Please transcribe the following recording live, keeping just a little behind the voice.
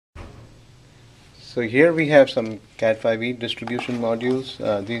So here we have some Cat5e distribution modules.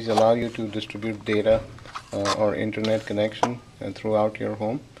 These allow you to distribute data or internet connection throughout your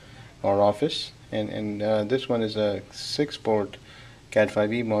home or office. And this one is a 6-port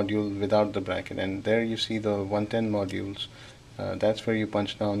Cat5e module without the bracket. And there you see the 110 modules. That's where you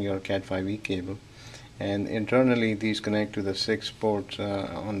punch down your Cat5e cable. And internally these connect to the 6 ports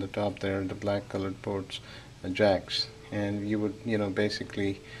on the top there, the black colored ports, jacks. And you would,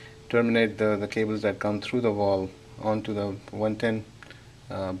 basically terminate the cables that come through the wall onto the 110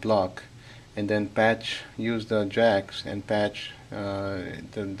 block, and then use the jacks and patch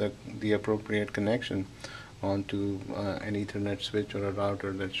the appropriate connection onto an Ethernet switch or a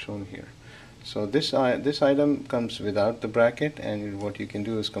router that's shown here. So this item comes without the bracket, and what you can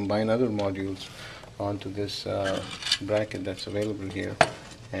do is combine other modules onto this bracket that's available here,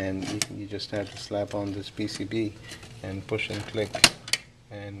 and you just have to slap on this PCB and push and click.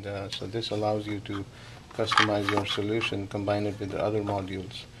 And so this allows you to customize your solution, combine it with the other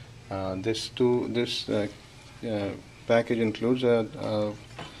modules. This package includes a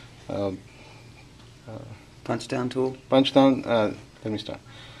punch down tool. Let me start.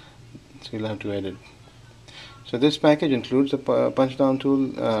 So you'll have to edit. So this package includes a punch down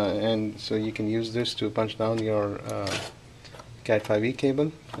tool, and so you can use this to punch down your Cat5e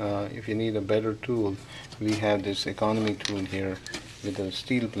cable. If you need a better tool, we have this economy tool here with a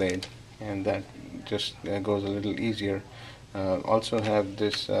steel blade, and that just goes a little easier. Also have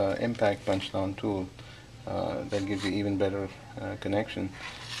this impact punch down tool that gives you even better connection.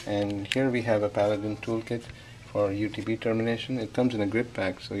 And here we have a Paladin toolkit for UTP termination. It comes in a grip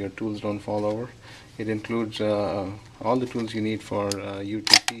pack so your tools don't fall over. It includes all the tools you need for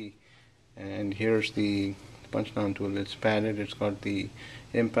UTP, and here's the punch down tool. It's padded, it's got the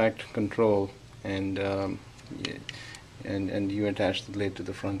impact control, and you attach the blade to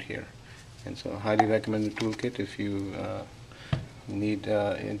the front here. And so I highly recommend the toolkit if you need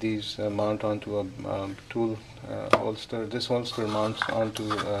these mount onto a tool holster. This holster mounts onto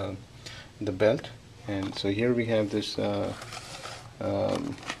the belt, and so here we have this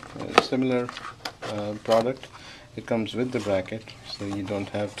similar product. It comes with the bracket, so you don't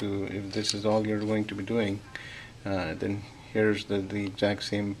have to, if this is all you're going to be doing, then here's the exact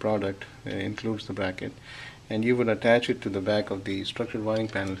same product. It includes the bracket, and you would attach it to the back of the structured wiring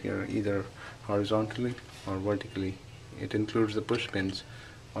panel here, either horizontally or vertically. It includes the push pins.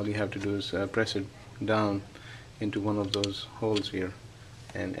 All you have to do is press it down into one of those holes here,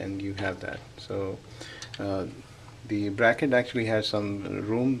 and you have that. So the bracket actually has some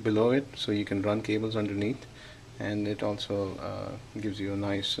room below it, so you can run cables underneath, and it also gives you a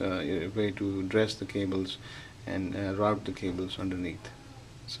nice way to dress the cables and route the cables underneath.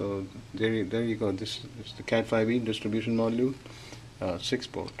 So there you go. This is the Cat5e distribution module,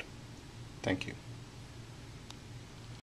 6-port. Thank you.